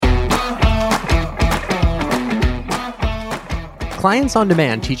Clients on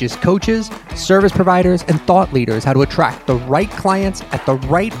Demand teaches coaches, service providers, and thought leaders how to attract the right clients at the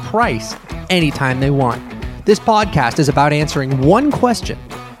right price anytime they want. This podcast is about answering one question.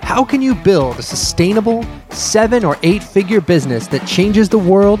 How can you build a sustainable 7 or 8 figure business that changes the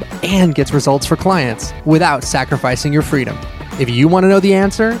world and gets results for clients without sacrificing your freedom? If you want to know the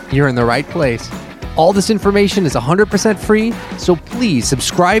answer, you're in the right place. All this information is 100% free, so please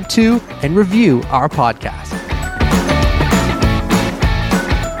subscribe to and review our podcast.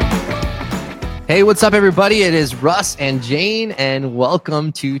 Hey, what's up, everybody? It is Russ and Jane, and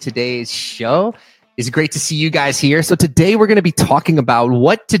welcome to today's show. It's great to see you guys here. So today we're going to be talking about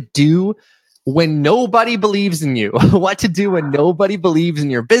what to do when nobody believes in you, what to do when nobody believes in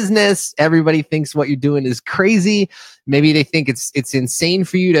your business. Everybody thinks what you're doing is crazy. Maybe they think it's insane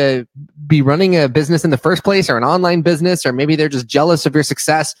for you to be running a business in the first place, or an online business, or maybe they're just jealous of your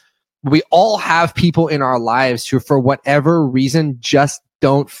success. We all have people in our lives who, for whatever reason, just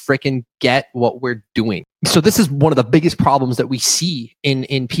don't freaking get what we're doing. So this is one of the biggest problems that we see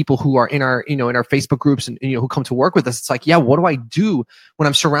in people who are in our, in our Facebook groups and, who come to work with us. It's like, yeah, what do I do when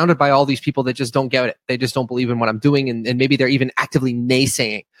I'm surrounded by all these people that just don't get it? They just don't believe in what I'm doing. And maybe they're even actively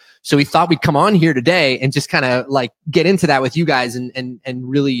naysaying. So we thought we'd come on here today and just kind of like get into that with you guys and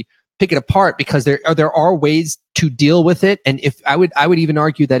really pick it apart, because there are ways to deal with it. And if I would even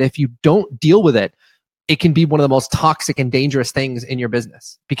argue that if you don't deal with it, it can be one of the most toxic and dangerous things in your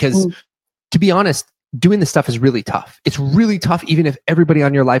business. Because to be honest, doing this stuff is really tough. It's really tough, even if everybody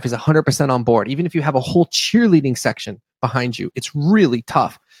on your life is 100% on board. Even if you have a whole cheerleading section behind you, it's really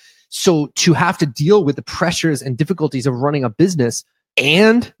tough. So to have to deal with the pressures and difficulties of running a business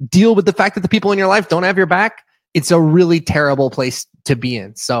and deal with the fact that the people in your life don't have your back, it's a really terrible place to be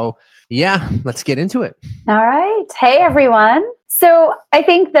in. So yeah, let's get into it. All right. Hey, everyone. So I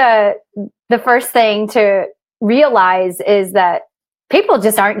think the first thing to realize is that people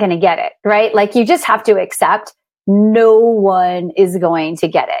just aren't going to get it, right? Like, you just have to accept no one is going to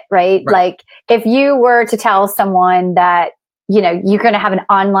get it, right? Like, if you were to tell someone that, you're going to have an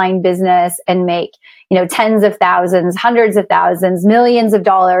online business and make, tens of thousands, hundreds of thousands, millions of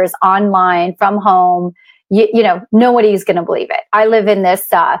dollars online from home, nobody's going to believe it. I live in this,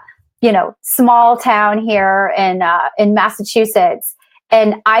 small town here in Massachusetts.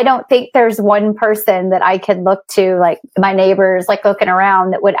 And I don't think there's one person that I could look to, like my neighbors, like looking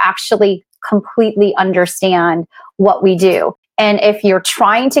around, that would actually completely understand what we do. And if you're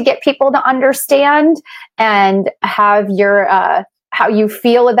trying to get people to understand and have your, how you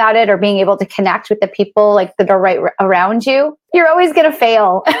feel about it, or being able to connect with the people like that are right around you, you're always going to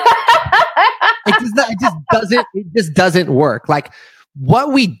fail. It just doesn't work. Like,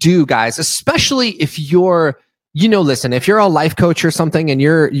 what we do, guys, especially if you're, listen, if you're a life coach or something and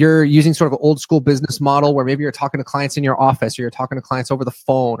you're using sort of an old school business model where maybe you're talking to clients in your office, or you're talking to clients over the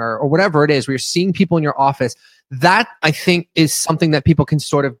phone, or whatever it is, where you're seeing people in your office, that I think is something that people can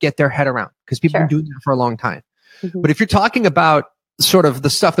sort of get their head around, because people have been doing that for a long time. Mm-hmm. But if you're talking about sort of the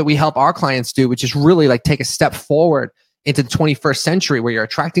stuff that we help our clients do, which is really like take a step forward into the 21st century, where you're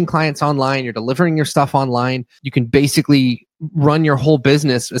attracting clients online, you're delivering your stuff online, you can basically run your whole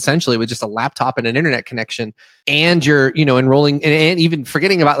business essentially with just a laptop and an internet connection, and you're, enrolling and even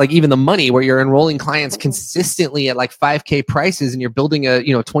forgetting about like even the money, where you're enrolling clients consistently at like 5K prices, and you're building a,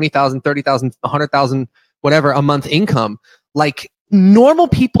 20,000, 30,000, 100,000, whatever a month income. Like, normal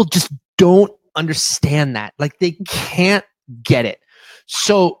people just don't understand that. Like, they can't get it.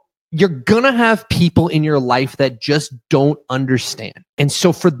 So you're going to have people in your life that just don't understand. And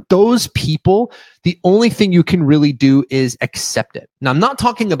so for those people, the only thing you can really do is accept it. Now, I'm not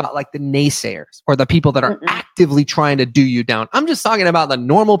talking about like the naysayers or the people that are actively trying to do you down. I'm just talking about the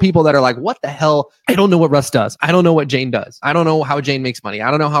normal people that are like, what the hell? I don't know what Russ does. I don't know what Jane does. I don't know how Jane makes money. I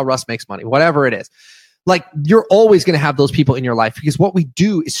don't know how Russ makes money, whatever it is. Like, you're always going to have those people in your life, because what we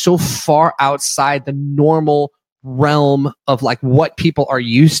do is so far outside the normal realm of like what people are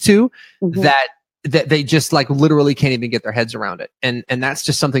used to, that they just like literally can't even get their heads around it. And that's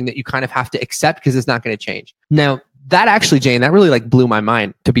just something that you kind of have to accept, because it's not going to change. Now, that actually, Jane, that really like blew my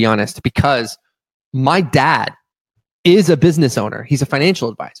mind, to be honest, because my dad is a business owner. He's a financial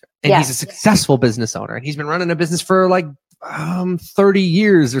advisor, and he's a successful business owner, and he's been running a business for like 30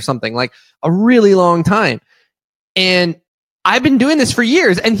 years or something, like a really long time. And I've been doing this for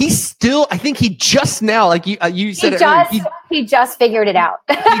years, and he's still, I think he just now, like you said, he just figured it out.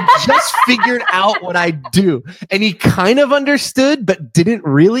 He just figured out what I do, and he kind of understood, but didn't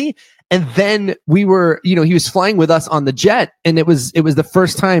really. And then we were, he was flying with us on the jet, and it was the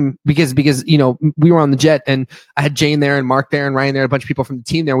first time because we were on the jet, and I had Jane there and Mark there and Ryan there, a bunch of people from the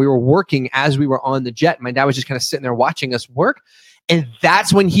team there. We were working as we were on the jet. My dad was just kind of sitting there watching us work. And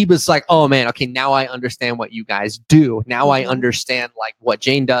that's when he was like, oh man, okay, now I understand what you guys do. Now I understand like what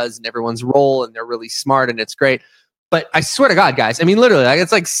Jane does and everyone's role, and they're really smart and it's great. But I swear to God, guys, I mean, literally, like,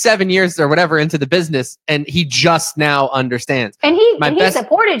 it's like 7 years or whatever into the business, and he just now understands. And he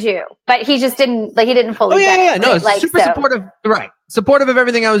supported you, but he just didn't fully get it. Yeah. No, like, super supportive. Right. Supportive of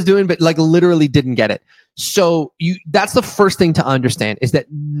everything I was doing, but like literally didn't get it. So that's the first thing to understand, is that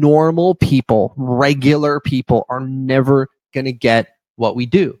normal people, regular people, are never going to get what we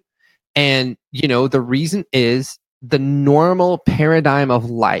do. And, the reason is the normal paradigm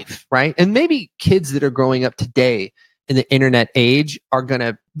of life, right? And maybe kids that are growing up today in the internet age are going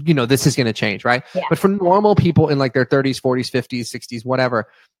to, this is going to change, right? Yeah. But for normal people in like their 30s, 40s, 50s, 60s, whatever,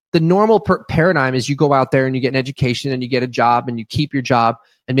 the normal paradigm is you go out there and you get an education and you get a job and you keep your job,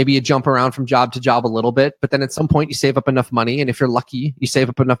 and maybe you jump around from job to job a little bit, but then at some point you save up enough money, and if you're lucky, you save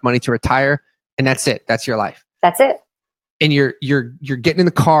up enough money to retire, and that's it. That's your life. That's it. And you're getting in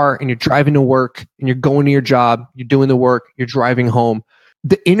the car and you're driving to work and you're going to your job, you're doing the work, you're driving home.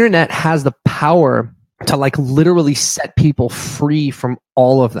 The internet has the power to like literally set people free from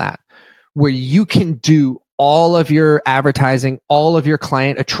all of that, where you can do all of your advertising, all of your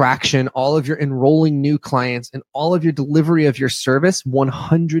client attraction, all of your enrolling new clients, and all of your delivery of your service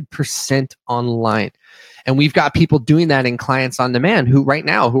 100% online. And we've got people doing that in Clients on Demand who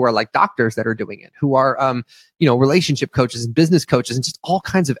are like doctors that are doing it, who are, relationship coaches and business coaches and just all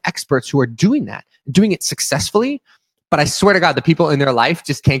kinds of experts who are doing that, doing it successfully. But I swear to God, the people in their life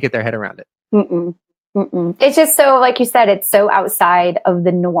just can't get their head around it. It's just so, like you said, it's so outside of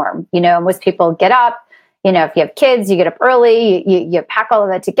the norm. Most people get up, if you have kids, you get up early, you pack all of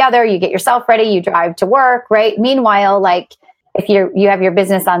that together, you get yourself ready, you drive to work, right? Meanwhile, like, if you have your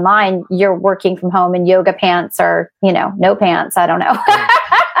business online, you're working from home in yoga pants or, no pants. I don't know.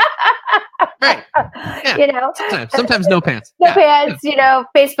 Right. Yeah. Sometimes no pants. No pants,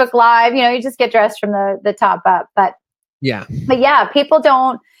 Facebook Live, you just get dressed from the top up. But yeah, people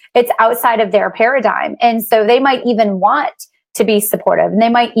it's outside of their paradigm. And so they might even want to be supportive, and they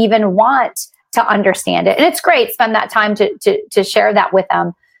might even want to understand it. And it's great. Spend that time to share that with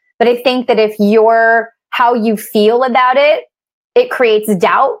them. But I think that if how you feel about it creates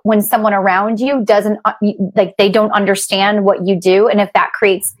doubt when someone around you doesn't, they don't understand what you do. And if that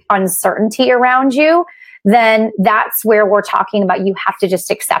creates uncertainty around you, then that's where we're talking about, you have to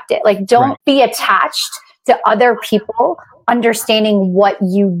just accept it. Like, don't be attached to other people understanding what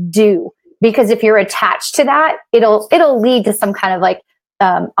you do, because if you're attached to that, it'll lead to some kind of like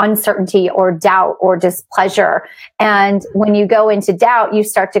uncertainty or doubt or displeasure. And when you go into doubt, you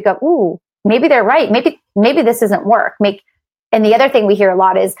start to go, ooh, maybe they're right. Maybe this doesn't work. And the other thing we hear a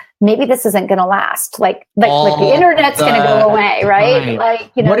lot is, maybe this isn't going to last. Like the internet's going to go away, right?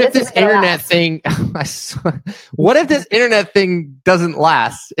 Like, what if this internet thing? What if this internet thing doesn't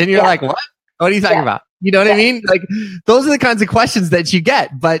last? And you're like, what? What are you talking about? You know what I mean? Like, those are the kinds of questions that you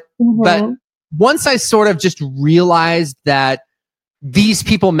get. But once I sort of just realized that these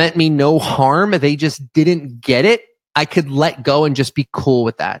people meant me no harm, they just didn't get it, I could let go and just be cool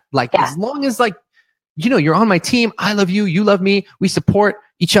with that. Like, as long as like, you're on my team, I love you, you love me, we support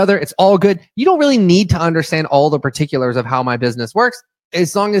each other, it's all good. You don't really need to understand all the particulars of how my business works.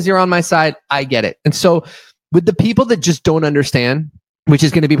 As long as you're on my side, I get it. And so with the people that just don't understand, which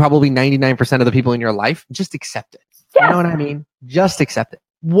is going to be probably 99% of the people in your life, just accept it. You know what I mean? Just accept it.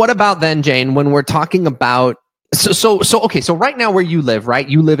 What about then, Jane, when we're talking about So right now where you live, right?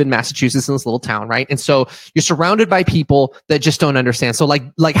 You live in Massachusetts in this little town, right? And so you're surrounded by people that just don't understand. So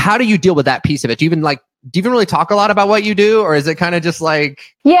like how do you deal with that piece of it? Do you even really talk a lot about what you do, or is it kind of just like?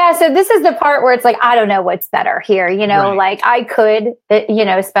 Yeah. So this is the part where it's like, I don't know what's better here. Like I could,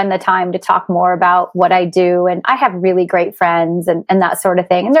 spend the time to talk more about what I do. And I have really great friends and that sort of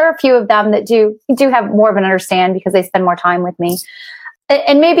thing. And there are a few of them that do have more of an understand because they spend more time with me.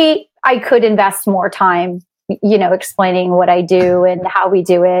 And maybe I could invest more time explaining what I do and how we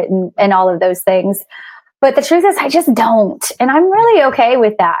do it and all of those things. But the truth is I just don't. And I'm really okay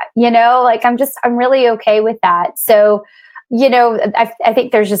with that. I'm really okay with that. So, I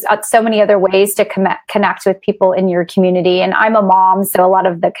think there's just so many other ways to connect with people in your community. And I'm a mom, so a lot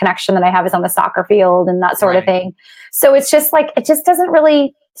of the connection that I have is on the soccer field and that sort of thing. So it's just like, it just doesn't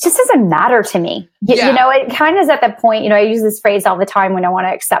matter to me. It kind of is at that point, I use this phrase all the time when I want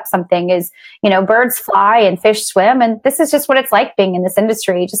to accept something is, birds fly and fish swim. And this is just what it's like being in this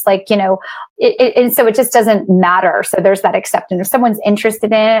industry. Just like, and so it just doesn't matter. So there's that acceptance. If someone's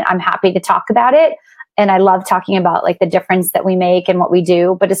interested in it, I'm happy to talk about it. And I love talking about like the difference that we make and what we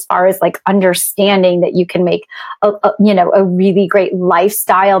do. But as far as like understanding that you can make a really great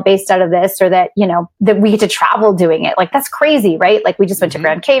lifestyle based out of this, or that, that we get to travel doing it. Like that's crazy, right? Like we just went to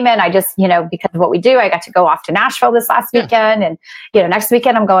Grand Cayman. I just, because of what we do, I got to go off to Nashville this last weekend. And, next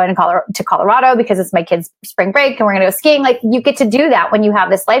weekend I'm going to Colorado because it's my kids' spring break and we're going to go skiing. Like you get to do that when you have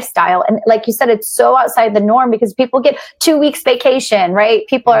this lifestyle. And like you said, it's so outside the norm because people get 2 weeks vacation, right?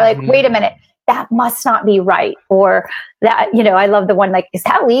 People are like, wait a minute, that must not be right. Or that, I love the one, like, is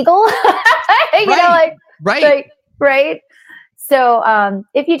that legal? Right. So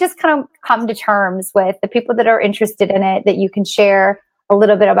if you just kind of come to terms with the people that are interested in it, that you can share a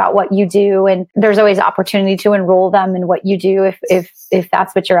little bit about what you do, and there's always opportunity to enroll them in what you do if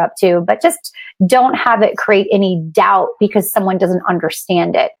that's what you're up to. But just don't have it create any doubt because someone doesn't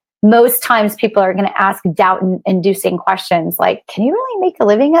understand it. Most times people are going to ask doubt-inducing questions like, can you really make a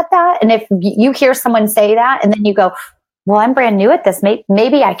living at that? And if you hear someone say that and then you go, well, I'm brand new at this,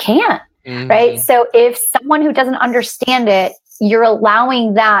 maybe I can't, right? So if someone who doesn't understand it, you're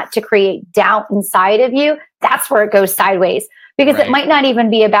allowing that to create doubt inside of you, that's where it goes sideways. Because it might not even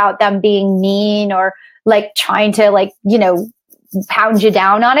be about them being mean or like trying to pound you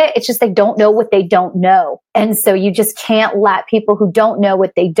down on it. It's just they don't know what they don't know. And so you just can't let people who don't know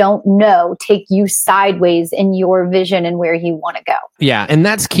what they don't know take you sideways in your vision and where you want to go. Yeah. And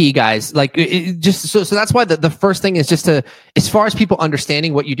that's key, guys. Like so that's why the first thing is just to, as far as people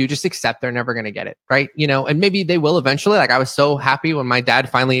understanding what you do, just accept they're never going to get it. Right. And maybe they will eventually. Like I was so happy when my dad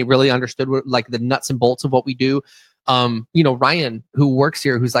finally really understood like the nuts and bolts of what we do. Ryan, who works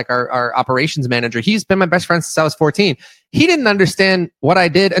here, who's like our operations manager, he's been my best friend since I was 14. He didn't understand what I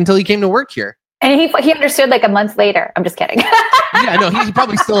did until he came to work here. And he understood like a month later. I'm just kidding. Yeah, no, he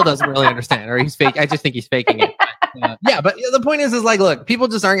probably still doesn't really understand, or he's fake. I just think he's faking it. But the point is like, look, people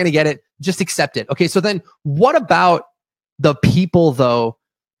just aren't going to get it. Just accept it. Okay. So then what about the people though,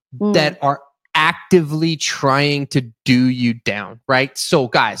 that are actively trying to do you down, right? So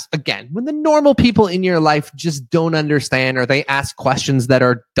guys, again, when the normal people in your life just don't understand, or they ask questions that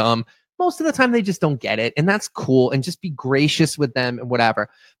are dumb, most of the time they just don't get it. And that's cool. And just be gracious with them and whatever.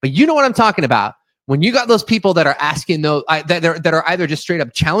 But you know what I'm talking about. When you got those people that are asking those, that are either just straight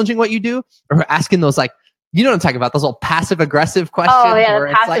up challenging what you do, or asking those like, you know what I'm talking about, those little passive aggressive questions. Oh yeah, where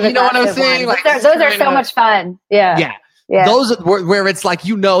it's like, you know what I'm saying? Like, those are so much fun. Yeah. Yeah. Those where it's like,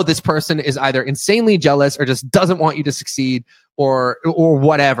 this person is either insanely jealous or just doesn't want you to succeed or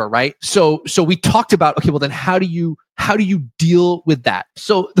whatever, right? So we talked about, okay, well then how do you deal with that?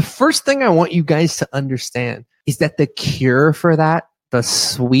 So the first thing I want you guys to understand is that the cure for that, the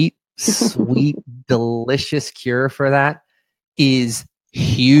sweet, delicious cure for that is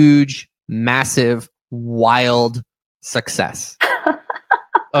huge, massive, wild success.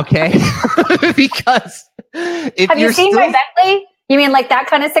 Okay? Because have you seen my Bentley? You mean like that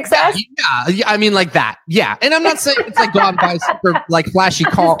kind of success? Yeah, I mean like that. Yeah. And I'm not saying it's like go out and buy a super like flashy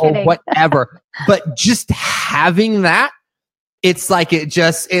car or whatever, but just having that, it's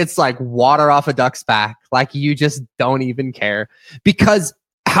like water off a duck's back. Like you just don't even care, because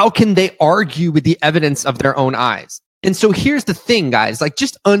how can they argue with the evidence of their own eyes? And so here's the thing, guys, like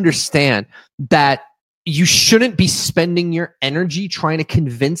just understand that you shouldn't be spending your energy trying to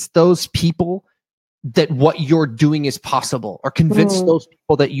convince those people that what you're doing is possible, or convince those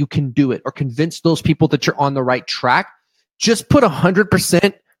people that you can do it, or convince those people that you're on the right track. Just put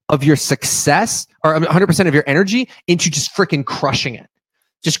 100% of your success, or 100% of your energy into just freaking crushing it.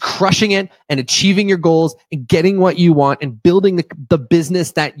 Just crushing it and achieving your goals and getting what you want and building the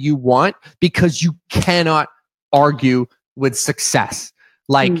business that you want, because you cannot argue with success.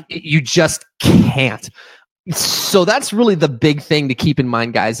 Like you just can't. So that's really the big thing to keep in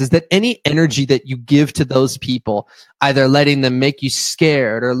mind, guys, is that any energy that you give to those people, either letting them make you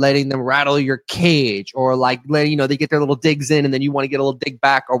scared or letting them rattle your cage, or like letting, they get their little digs in and then you want to get a little dig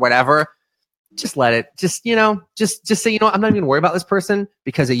back or whatever, just let it. Just say, I'm not even gonna worry about this person,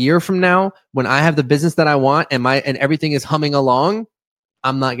 because a year from now, when I have the business that I want and everything is humming along,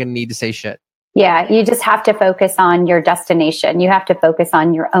 I'm not gonna need to say shit. Yeah, you just have to focus on your destination. You have to focus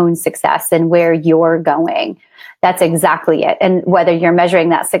on your own success and where you're going. That's exactly it. And whether you're measuring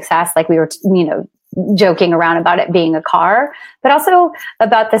that success, like we were, joking around about it being a car, but also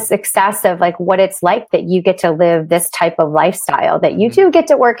about the success of like what it's like that you get to live this type of lifestyle, that you do get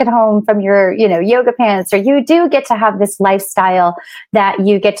to work at home from your, yoga pants, or you do get to have this lifestyle that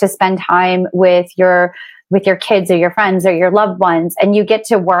you get to spend time with your kids or your friends or your loved ones, and you get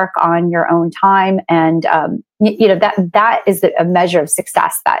to work on your own time. And, that is a measure of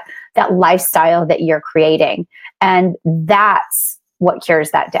success, that lifestyle that you're creating. And that's what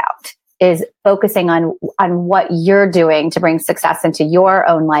cures that doubt, is focusing on what you're doing to bring success into your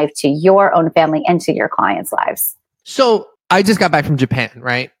own life, to your own family, and to your clients' lives. So I just got back from Japan,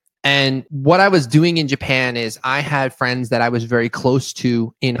 right? And what I was doing in Japan is I had friends that I was very close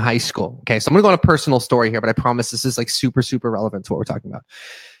to in high school. Okay, so I'm going to go on a personal story here, but I promise this is like super, super relevant to what we're talking about.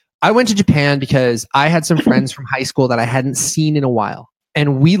 I went to Japan because I had some friends from high school that I hadn't seen in a while.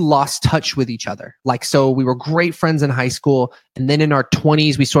 And we lost touch with each other. Like, so we were great friends in high school. And then in our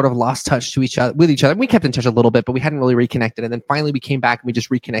 20s, we sort of lost touch with each other. We kept in touch a little bit, but we hadn't really reconnected. And then finally we came back and we just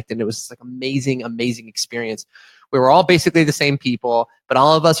reconnected. And it was like amazing, amazing experience. We were all basically the same people, but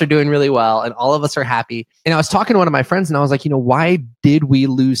all of us are doing really well and all of us are happy. And I was talking to one of my friends and I was like, why did we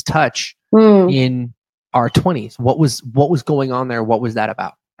lose touch in our 20s? What was going on there? What was that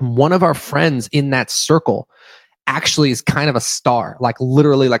about? And one of our friends in that circle actually is kind of a star, like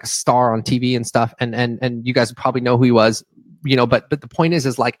literally like a star on TV and stuff. And you guys probably know who he was, but the point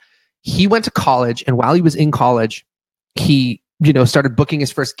is like he went to college, and while he was in college, he, started booking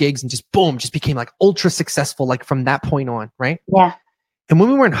his first gigs and just became like ultra successful, like from that point on. Right. Yeah. And when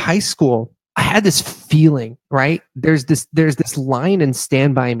we were in high school, I had this feeling, right? There's this line in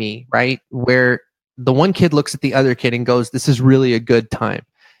Stand By Me, right? Where the one kid looks at the other kid and goes, "This is really a good time."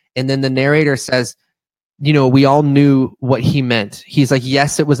 And then the narrator says, we all knew what he meant. He's like,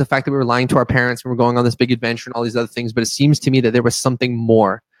 yes, it was the fact that we were lying to our parents and we're going on this big adventure and all these other things, but it seems to me that there was something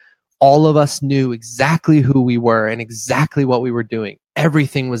more. All of us knew exactly who we were and exactly what we were doing.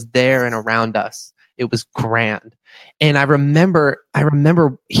 Everything was there and around us. It was grand. And I remember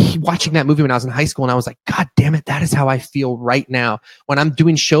watching that movie when I was in high school, and I was like, God damn it, that is how I feel right now. When I'm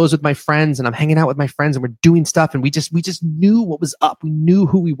doing shows with my friends and I'm hanging out with my friends and we're doing stuff and we just knew what was up. We knew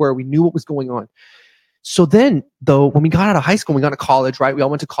who we were. We knew what was going on. So then, though, when we got out of high school, we got to college, right? We all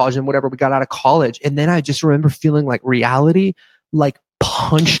went to college and whatever. We got out of college. And then I just remember feeling like reality, like,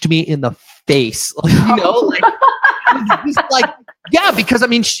 punched me in the face. Yeah, because I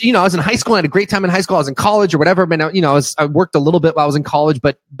mean, I was in high school. I had a great time in high school. I was in college or whatever. But I worked a little bit while I was in college.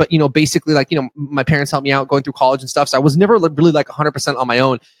 But basically, my parents helped me out going through college and stuff. So I was never really like 100% on my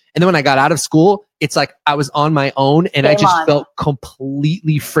own. And then when I got out of school, it's like I was on my own, and I just felt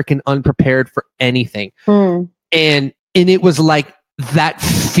completely freaking unprepared for anything. And it was like that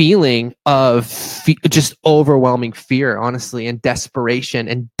feeling of just overwhelming fear, honestly, and desperation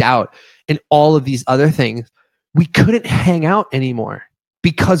and doubt and all of these other things. We couldn't hang out anymore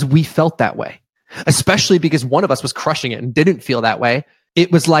because we felt that way, especially because one of us was crushing it and didn't feel that way. It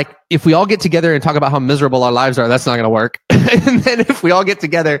was like, if we all get together and talk about how miserable our lives are, that's not going to work. And then if we all get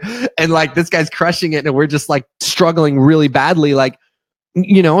together and like this guy's crushing it and we're just like struggling really badly, like,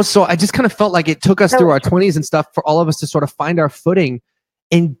 so I just kind of felt like it took us through our 20s and stuff for all of us to sort of find our footing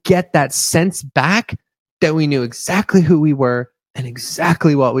and get that sense back that we knew exactly who we were and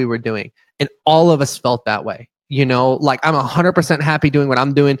exactly what we were doing. And all of us felt that way. Like I'm 100% happy doing what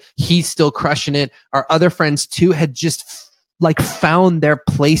I'm doing. He's still crushing it. Our other friends too had just like found their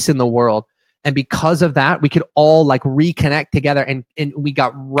place in the world. And because of that, we could all like reconnect together and we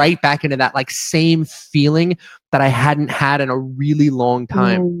got right back into that like same feeling that I hadn't had in a really long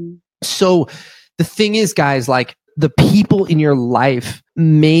time. So the thing is, guys, like the people in your life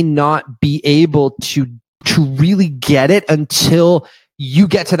may not be able to really get it until you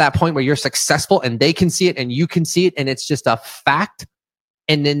get to that point where you're successful and they can see it and you can see it and it's just a fact.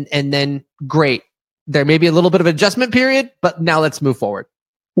 And then great. There may be a little bit of adjustment period, but now let's move forward.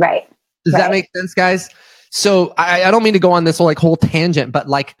 Right. Does that make sense, guys? So I don't mean to go on this whole tangent,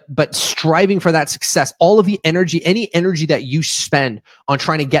 but striving for that success, all of the energy, any energy that you spend on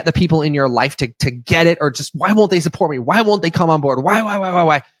trying to get the people in your life to get it, or just why won't they support me? Why won't they come on board?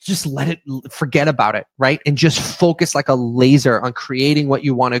 Why? Just forget about it, right? And just focus like a laser on creating what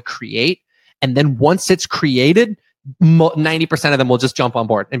you want to create. And then once it's created, 90% of them will just jump on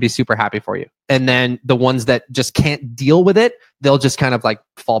board and be super happy for you. And then the ones that just can't deal with it, they'll just kind of like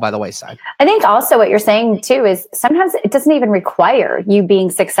fall by the wayside. I think also what you're saying too is sometimes it doesn't even require you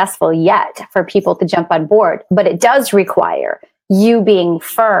being successful yet for people to jump on board, but it does require you being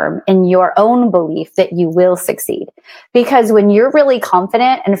firm in your own belief that you will succeed. Because when you're really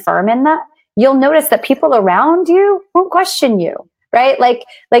confident and firm in that, you'll notice that people around you won't question you, right? Like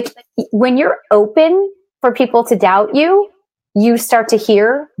when you're open for people to doubt you, you start to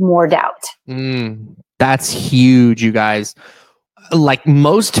hear more doubt. That's huge, you guys. Like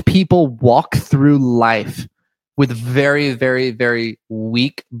most people walk through life with very, very, very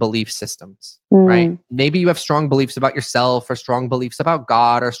weak belief systems, right? Maybe you have strong beliefs about yourself or strong beliefs about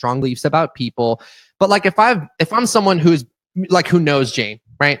God or strong beliefs about people. But like if I'm someone who's like, who knows Jane,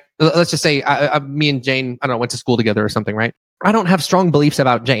 right? Let's just say me and Jane, I don't know, went to school together or something, right? I don't have strong beliefs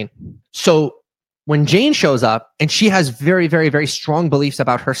about Jane. So when Jane shows up and she has very, very, very strong beliefs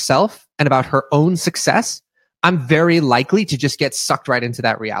about herself and about her own success, I'm very likely to just get sucked right into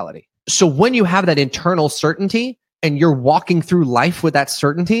that reality. So when you have that internal certainty and you're walking through life with that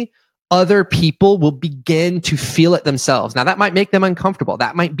certainty, other people will begin to feel it themselves. Now that might make them uncomfortable.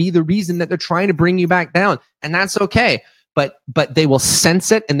 That might be the reason that they're trying to bring you back down, and that's okay. But they will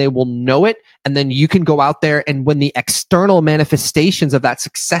sense it and they will know it. And then you can go out there, and when the external manifestations of that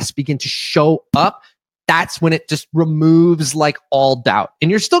success begin to show up, that's when it just removes like all doubt. And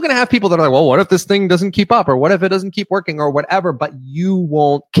you're still going to have people that are like, well, what if this thing doesn't keep up, or what if it doesn't keep working, or whatever, but you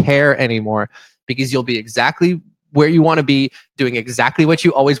won't care anymore because you'll be exactly where you want to be, doing exactly what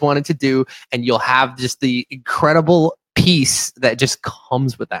you always wanted to do. And you'll have just the incredible peace that just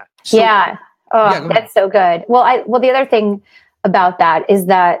comes with that. So, yeah. Oh, that's so good. Well, the other thing about that is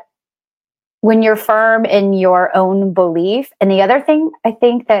that when you're firm in your own belief, and the other thing I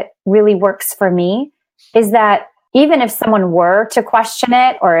think that really works for me is that even if someone were to question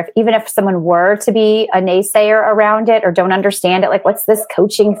it, or even if someone were to be a naysayer around it or don't understand it, like, what's this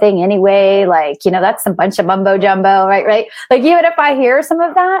coaching thing anyway? Like, that's a bunch of mumbo jumbo, right? Like, even if I hear some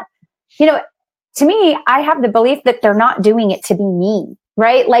of that, to me, I have the belief that they're not doing it to be mean.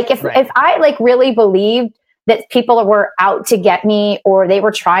 Right? Like if I like really believed that people were out to get me, or they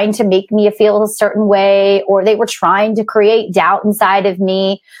were trying to make me feel a certain way, or they were trying to create doubt inside of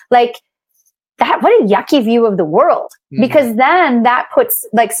me, like that, what a yucky view of the world. Mm-hmm. Because then that puts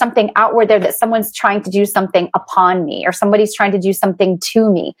like something outward there that someone's trying to do something upon me, or somebody's trying to do something to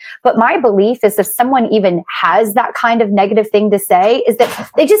me. But my belief is if someone even has that kind of negative thing to say, is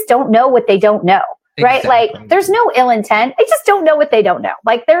that they just don't know what they don't know. Right? Exactly. Like there's no ill intent. They just don't know what they don't know.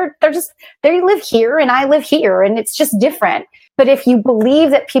 Like they live here and I live here, and it's just different. But if you believe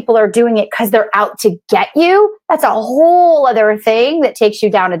that people are doing it because they're out to get you, that's a whole other thing that takes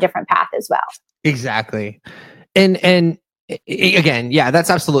you down a different path as well. Exactly. And again, yeah, that's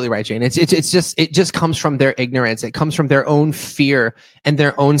absolutely right, Jane. It just comes from their ignorance. It comes from their own fear and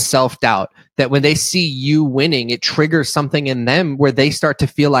their own self-doubt, that when they see you winning, it triggers something in them where they start to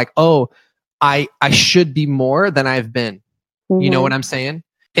feel like, oh, I should be more than I've been. Mm-hmm. You know what I'm saying?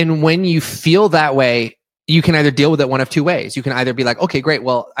 And when you feel that way, you can either deal with it one of two ways. You can either be like, okay, great.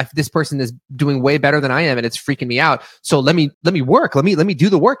 Well, this person is doing way better than I am, and it's freaking me out. So let me work. Let me do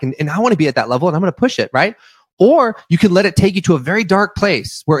the work. And I want to be at that level, and I'm going to push it. Right. Or you can let it take you to a very dark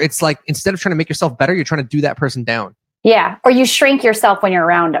place where it's like, instead of trying to make yourself better, you're trying to do that person down. Yeah. Or you shrink yourself when you're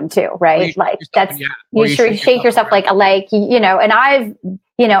around them too. Right. Like that's, you shrink yourself like, and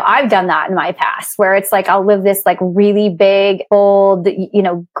I've done that in my past, where it's like, I'll live this like really big, bold,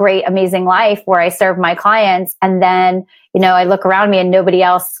 great, amazing life where I serve my clients. And then, I look around me and nobody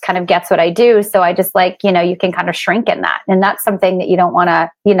else kind of gets what I do. So I just like, you can kind of shrink in that. And that's something that you don't want to,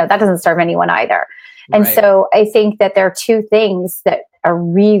 that doesn't serve anyone either. And so I think that there are two things that are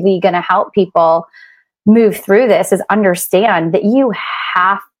really going to help people move through this, is understand that you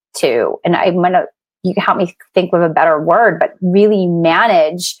have to, and you can help me think of a better word, but really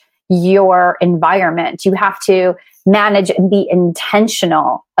manage your environment. You have to manage and be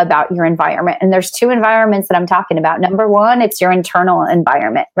intentional about your environment. And there's two environments that I'm talking about. Number one, it's your internal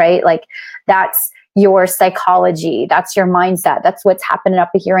environment, right? Like that's your psychology. That's your mindset. That's what's happening up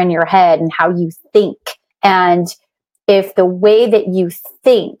here in your head and how you think. And if the way that you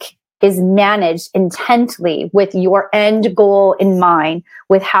think is managed intently with your end goal in mind,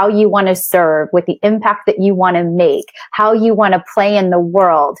 with how you want to serve, with the impact that you want to make, how you want to play in the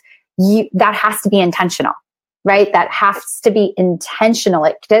world, that has to be intentional, right? That has to be intentional.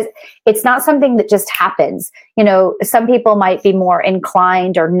 It's not something that just happens. Some people might be more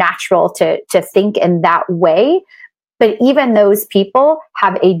inclined or natural to think in that way, but even those people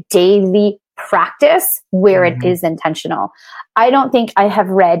have a daily practice where it is intentional. I don't think I have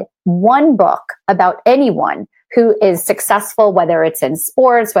read one book about anyone who is successful, whether it's in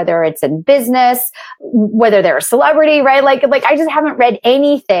sports, whether it's in business, whether they're a celebrity, right? Like I just haven't read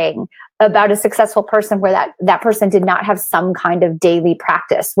anything about a successful person where that person did not have some kind of daily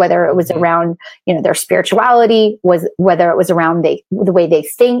practice, whether it was around, their spirituality, whether it was around the way they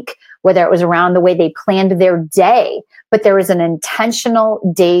think, whether it was around the way they planned their day, but there was an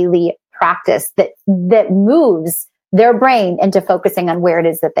intentional daily practice that moves their brain into focusing on where it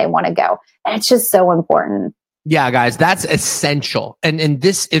is that they want to go. And it's just so important. Yeah, guys, that's essential. And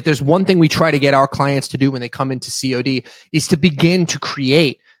this, if there's one thing we try to get our clients to do when they come into COD, is to begin to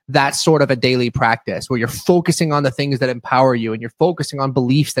create that sort of a daily practice where you're focusing on the things that empower you, and you're focusing on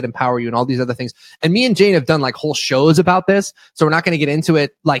beliefs that empower you and all these other things. And me and Jane have done like whole shows about this. So we're not going to get into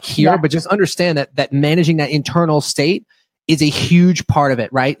it like here, but just understand that managing that internal state is a huge part of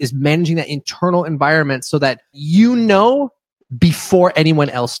it, right? Is managing that internal environment so that you know before anyone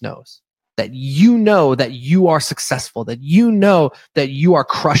else knows. That you know that you are successful, that you know that you are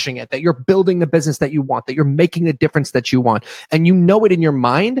crushing it, that you're building the business that you want, that you're making the difference that you want. And you know it in your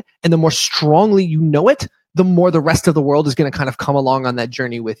mind. And the more strongly you know it, the more the rest of the world is going to kind of come along on that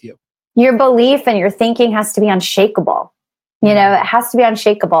journey with you. Your belief and your thinking has to be unshakable. You know, it has to be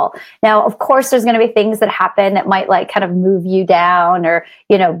unshakable. Now, of course, there's going to be things that happen that might like kind of move you down, or,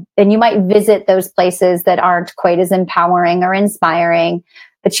 you know, and you might visit those places that aren't quite as empowering or inspiring,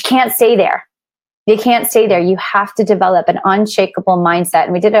 but you can't stay there. You can't stay there. You have to develop an unshakable mindset.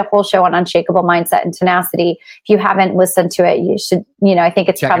 And we did a whole show on unshakable mindset and tenacity. If you haven't listened to it, you should, you know, I think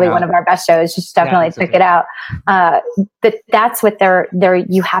it's probably one of our best shows. You should definitely check it out. But that's what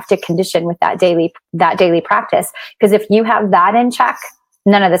you have to condition with that daily practice. Because if you have that in check,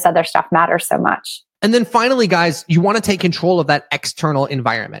 none of this other stuff matters so much. And then finally, guys, you want to take control of that external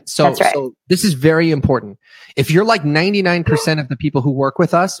environment. So this is very important. If you're like 99% of the people who work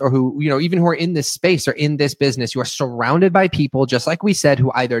with us, or who, you know, even who are in this space or in this business, you are surrounded by people, just like we said,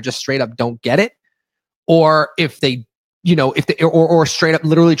 who either just straight up don't get it, or if they, you know, or straight up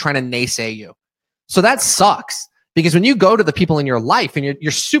literally trying to naysay you. So that sucks. Because when you go to the people in your life and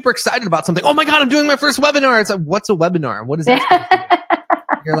you're super excited about something, oh my God, I'm doing my first webinar. It's like, what's a webinar? What is that?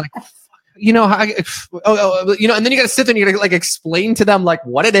 You're like, you know, you know, and then you got to sit there and you got to like explain to them like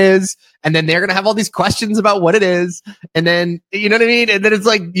what it is. And then they're going to have all these questions about what it is. And then, you know what I mean? And then it's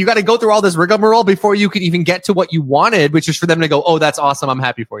like, you got to go through all this rigmarole before you could even get to what you wanted, which is for them to go, oh, that's awesome. I'm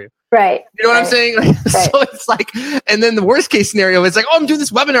happy for you. Right. You know what I'm saying? Right. So it's like, and then the worst case scenario is like, oh, I'm doing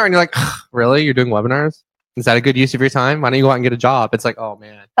this webinar. And you're like, really? You're doing webinars? Is that a good use of your time? Why don't you go out and get a job? It's like, oh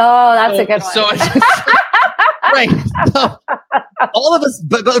man. Oh, that's a good one. So right. So, all of us,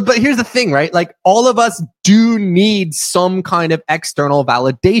 but here's the thing, right? Like all of us do need some kind of external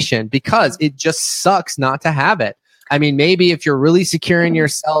validation because it just sucks not to have it. I mean, maybe if you're really secure in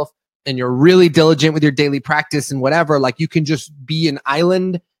yourself and you're really diligent with your daily practice and whatever, like you can just be an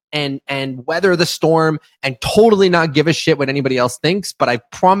island and weather the storm and totally not give a shit what anybody else thinks. But I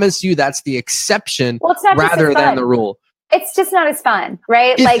promise you that's the exception rather than the rule. It's just not as fun,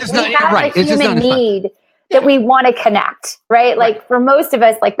 right? It's like we have a human need that we want to connect, right? Like for most of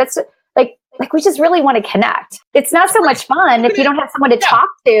us, like that's like we just really want to connect. It's not so much fun if you don't have someone to talk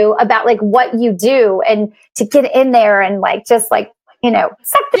to about like what you do and to get in there and like just like, you know,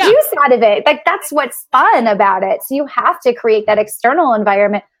 suck the juice out of it. Like that's what's fun about it. So you have to create that external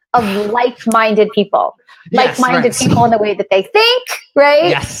environment of like-minded people. Like-minded people in the way that they think, right?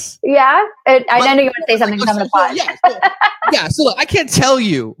 Yes. Yeah. And I know you want to say something on the pod. So look, I can't tell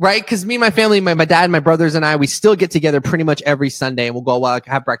you, right? Because me and my family, my dad, my brothers and I, we still get together pretty much every Sunday and we'll go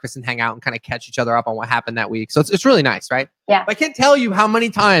have breakfast and hang out and kind of catch each other up on what happened that week. So it's really nice, right? Yeah. But I can't tell you how many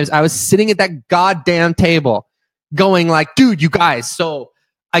times I was sitting at that goddamn table going like, dude, you guys, so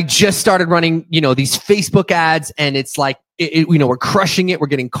I just started running, you know, these Facebook ads and it's like, you know, we're crushing it. We're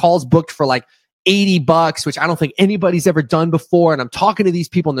getting calls booked for like $80, which I don't think anybody's ever done before. And I'm talking to these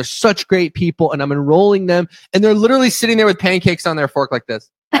people and they're such great people and I'm enrolling them and they're literally sitting there with pancakes on their fork like this.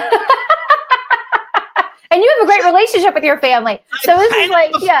 And you have a great relationship with your family. So this is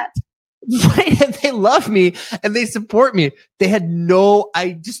like, Right. And they love me and they support me. They had no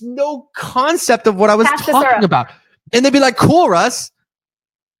concept of what I was talking about. And they'd be like, cool, Russ.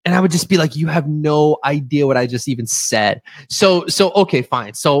 And I would just be like, you have no idea what I just even said. So, okay,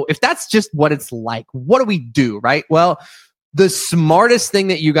 fine. So if that's just what it's like, what do we do? Right? Well, the smartest thing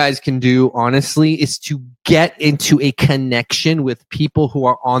that you guys can do, honestly, is to get into a connection with people who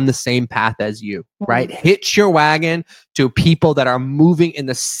are on the same path as you, right? Hitch your wagon to people that are moving in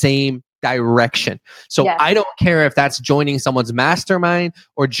the same direction. So I don't care if that's joining someone's mastermind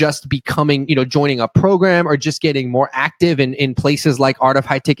or just becoming, you know, joining a program or just getting more active in places like Art of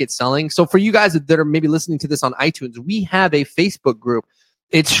High Ticket Selling. So for you guys that are maybe listening to this on iTunes, we have a Facebook group.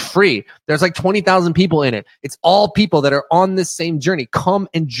 It's free. There's like 20,000 people in it. It's all people that are on this same journey. Come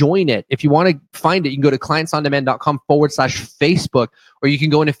and join it. If you want to find it, you can go to clientsondemand.com/Facebook, or you can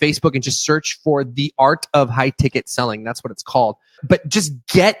go into Facebook and just search for the Art of High Ticket Selling. That's what it's called. But just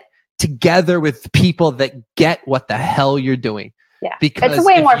get together with people that get what the hell you're doing. Yeah. Because it's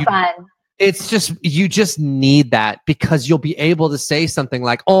way more fun. It's just, you just need that because you'll be able to say something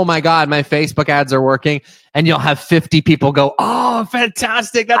like, oh my God, my Facebook ads are working. And you'll have 50 people go, oh,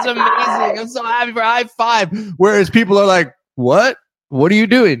 fantastic. That's amazing. I'm so happy for high five. Whereas people are like, what? What are you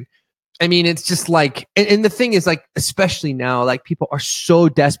doing? I mean, it's just like, and the thing is like, especially now, like people are so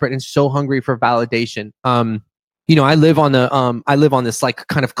desperate and so hungry for validation. I live on this like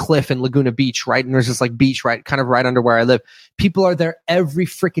kind of cliff in Laguna Beach, right? And there's this like beach kind of right under where I live. People are there every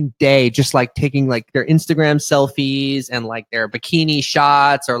freaking day, just like taking like their Instagram selfies and like their bikini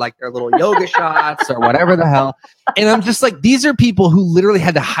shots or like their little yoga shots or whatever the hell. And I'm just like, these are people who literally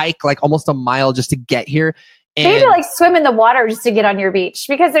had to hike like almost a mile just to get here. They had to like swim in the water just to get on your beach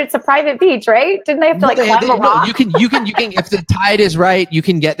because it's a private beach, right? Didn't they have to like climb a rock? You can, if the tide is right, you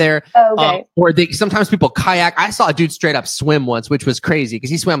can get there. Okay. Or sometimes people kayak. I saw a dude straight up swim once, which was crazy because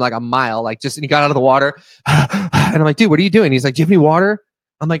he swam like a mile, like and he got out of the water. And I'm like, dude, what are you doing? He's like, do you have any water?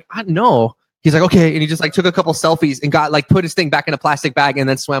 I'm like, no. He's like, okay. And he just like took a couple selfies and got like put his thing back in a plastic bag and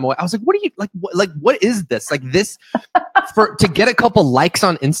then swam away. I was like, what are you what is this? Like this to get a couple likes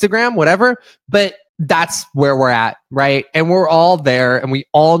on Instagram, whatever. But that's where we're at, right? And we're all there and we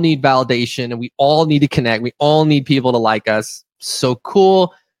all need validation and we all need to connect. We all need people to like us. So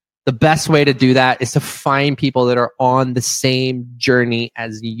cool. The best way to do that is to find people that are on the same journey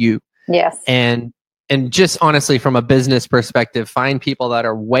as you. Yes. And just honestly, from a business perspective, find people that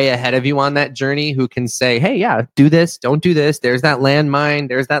are way ahead of you on that journey who can say, hey, yeah, do this, don't do this. There's that landmine.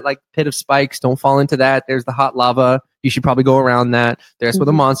 There's that like pit of spikes. Don't fall into that. There's the hot lava. You should probably go around that. There's where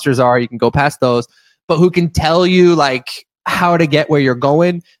the monsters are. You can go past those. But who can tell you like how to get where you're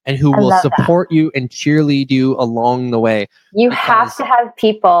going and who will support you and cheerlead you along the way. You have to have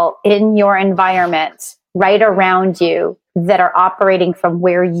people in your environment right around you that are operating from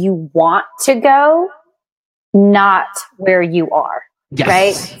where you want to go, not where you are. Yes.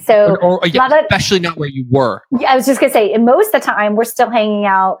 Right? So especially not where you were. I was just going to say, and most of the time we're still hanging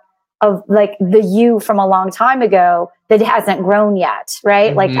out of like the you from a long time ago that hasn't grown yet, right?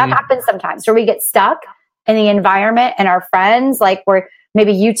 Mm-hmm. Like that happens sometimes where we get stuck in the environment and our friends, like where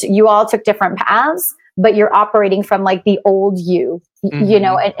maybe you all took different paths, but you're operating from like the old you, you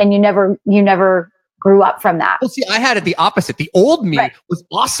know, and you never grew up from that. Well, see, I had it the opposite. The old me was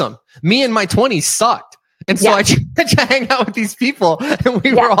awesome. Me in my 20s sucked. And so I tried to hang out with these people and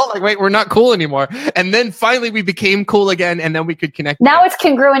we were all like, wait, we're not cool anymore. And then finally we became cool again and then we could connect. Now it's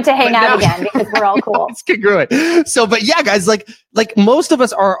congruent to hang out again because we're all cool. It's congruent. So, but yeah, guys, like most of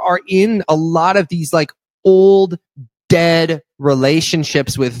us are in a lot of these like old dead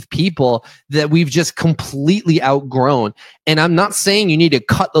relationships with people that we've just completely outgrown. And I'm not saying you need to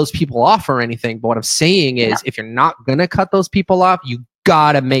cut those people off or anything, but what I'm saying is if you're not going to cut those people off, you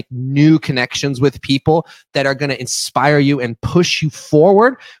gotta make new connections with people that are going to inspire you and push you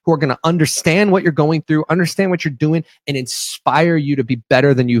forward, who are going to understand what you're going through, understand what you're doing, and inspire you to be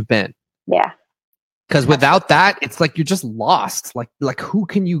better than you've been. Yeah. Because without that, it's like you're just lost. Like who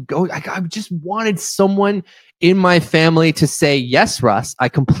can you go? I just wanted someone in my family to say, yes, Russ, I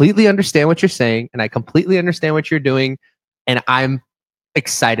completely understand what you're saying, and I completely understand what you're doing, and I'm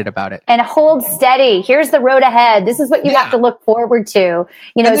excited about it. And hold steady. Here's the road ahead. This is what you have to look forward to.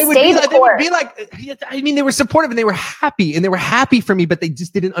 You know, stay the course. They would be like, I mean, they were supportive and they were happy for me, but they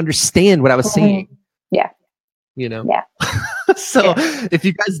just didn't understand what I was saying. Yeah. You know? Yeah. So if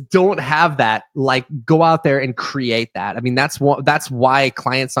you guys don't have that, like go out there and create that. I mean, that's why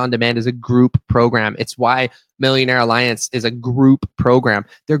Clients on Demand is a group program. It's why Millionaire Alliance is a group program.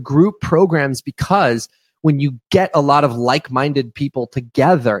 They're group programs because when you get a lot of like-minded people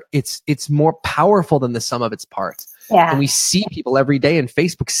together, it's more powerful than the sum of its parts. Yeah. And we see people every day in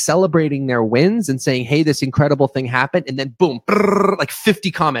Facebook celebrating their wins and saying, hey, this incredible thing happened. And then boom, brrr, like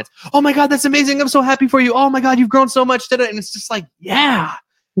 50 comments. Oh my God, that's amazing. I'm so happy for you. Oh my God, you've grown so much today. And it's just like, yeah.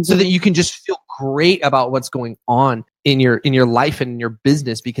 So that you can just feel great about what's going on in your life and in your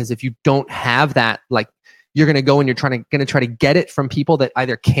business. Because if you don't have that, like you're going to go and you're going to try to get it from people that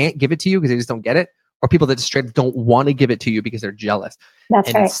either can't give it to you because they just don't get it, or people that just straight up don't want to give it to you because they're jealous.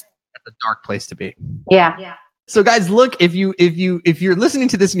 That's right. It's a dark place to be. Yeah. So guys, look, if you're listening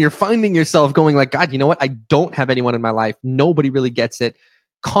to this and you're finding yourself going like, God, you know what? I don't have anyone in my life. Nobody really gets it.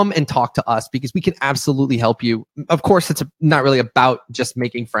 Come and talk to us because we can absolutely help you. Of course, it's not really about just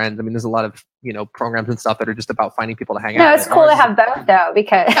making friends. I mean, there's a lot of, programs and stuff that are just about finding people to hang out. No, it's cool to have both though,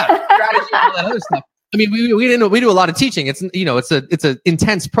 because strategy and all that other stuff. I mean, we do a lot of teaching. It's it's an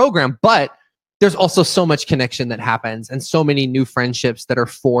intense program, but there's also so much connection that happens and so many new friendships that are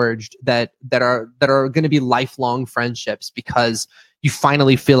forged that are going to be lifelong friendships because you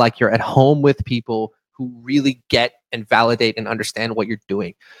finally feel like you're at home with people who really get and validate and understand what you're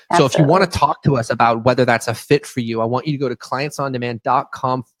doing. Absolutely. So if you want to talk to us about whether that's a fit for you, I want you to go to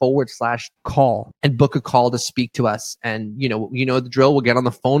clientsondemand.com/call and book a call to speak to us. And you know the drill. We'll get on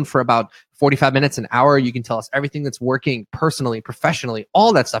the phone for about 45 minutes, an hour. You can tell us everything that's working personally, professionally,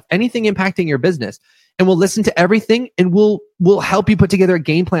 all that stuff, anything impacting your business. And we'll listen to everything, and we'll help you put together a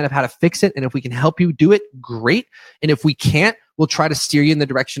game plan of how to fix it. And if we can help you do it, great. And if we can't, we'll try to steer you in the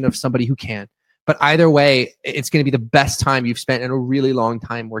direction of somebody who can. But either way, it's going to be the best time you've spent in a really long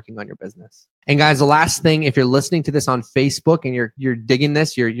time working on your business. And guys, the last thing, if you're listening to this on Facebook and you're digging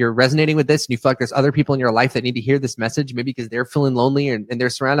this, you're resonating with this, and you feel like there's other people in your life that need to hear this message, maybe because they're feeling lonely and they're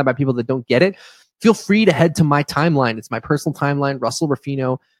surrounded by people that don't get it, feel free to head to my timeline. It's my personal timeline, Russell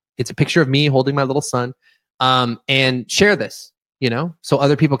Ruffino. It's a picture of me holding my little son, and share this, so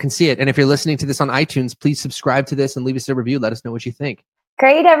other people can see it. And if you're listening to this on iTunes, please subscribe to this and leave us a review. Let us know what you think.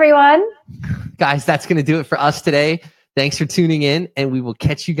 Great, everyone. Guys, that's going to do it for us today. Thanks for tuning in, and we will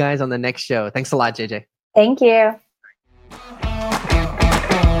catch you guys on the next show. Thanks a lot, JJ. Thank you.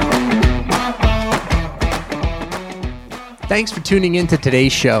 Thanks for tuning in to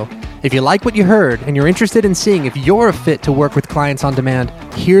today's show. If you like what you heard and you're interested in seeing if you're a fit to work with Clients on Demand,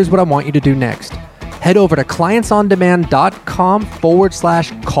 here's what I want you to do next. Head over to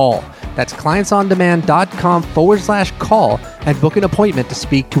clientsondemand.com/call. That's clientsondemand.com/call and book an appointment to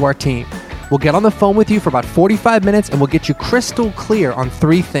speak to our team. We'll get on the phone with you for about 45 minutes and we'll get you crystal clear on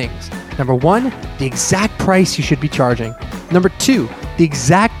 3 things. Number 1, the exact price you should be charging. Number 2, the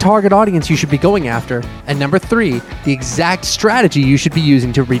exact target audience you should be going after. And number 3, the exact strategy you should be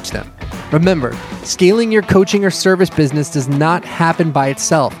using to reach them. Remember, scaling your coaching or service business does not happen by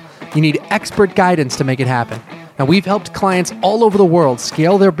itself. You need expert guidance to make it happen. Now, we've helped clients all over the world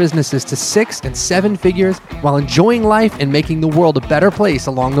scale their businesses to 6 and 7 figures while enjoying life and making the world a better place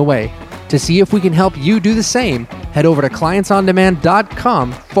along the way. To see if we can help you do the same, head over to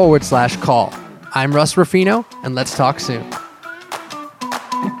clientsondemand.com/call. I'm Russ Ruffino, and let's talk soon.